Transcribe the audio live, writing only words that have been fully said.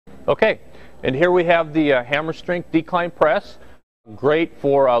Okay, and here we have the hammer strength decline press. Great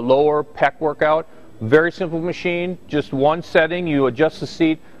for a lower pec workout. Very simple machine, just one setting. You adjust the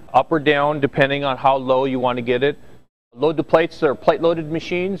seat up or down depending on how low you want to get it. Load the plates. They're plate loaded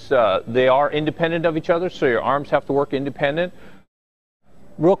machines. They are independent of each other, so your arms have to work independent.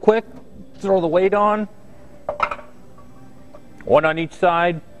 Real quick, throw the weight on. One on each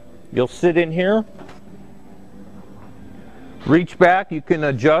side. You'll sit in here. Reach back. You can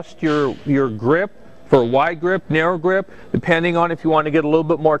adjust your grip for wide grip, narrow grip, depending on if you want to get a little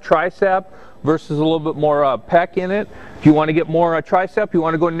bit more tricep versus a little bit more pec in it. If you want to get more tricep, you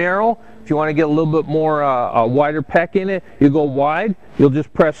want to go narrow. If you want to get a little bit more wider pec in it, you go wide. You'll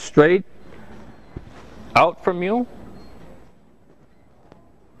just press straight out from you.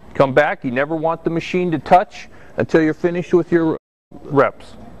 Come back. You never want the machine to touch until you're finished with your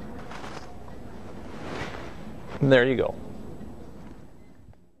reps. And there you go.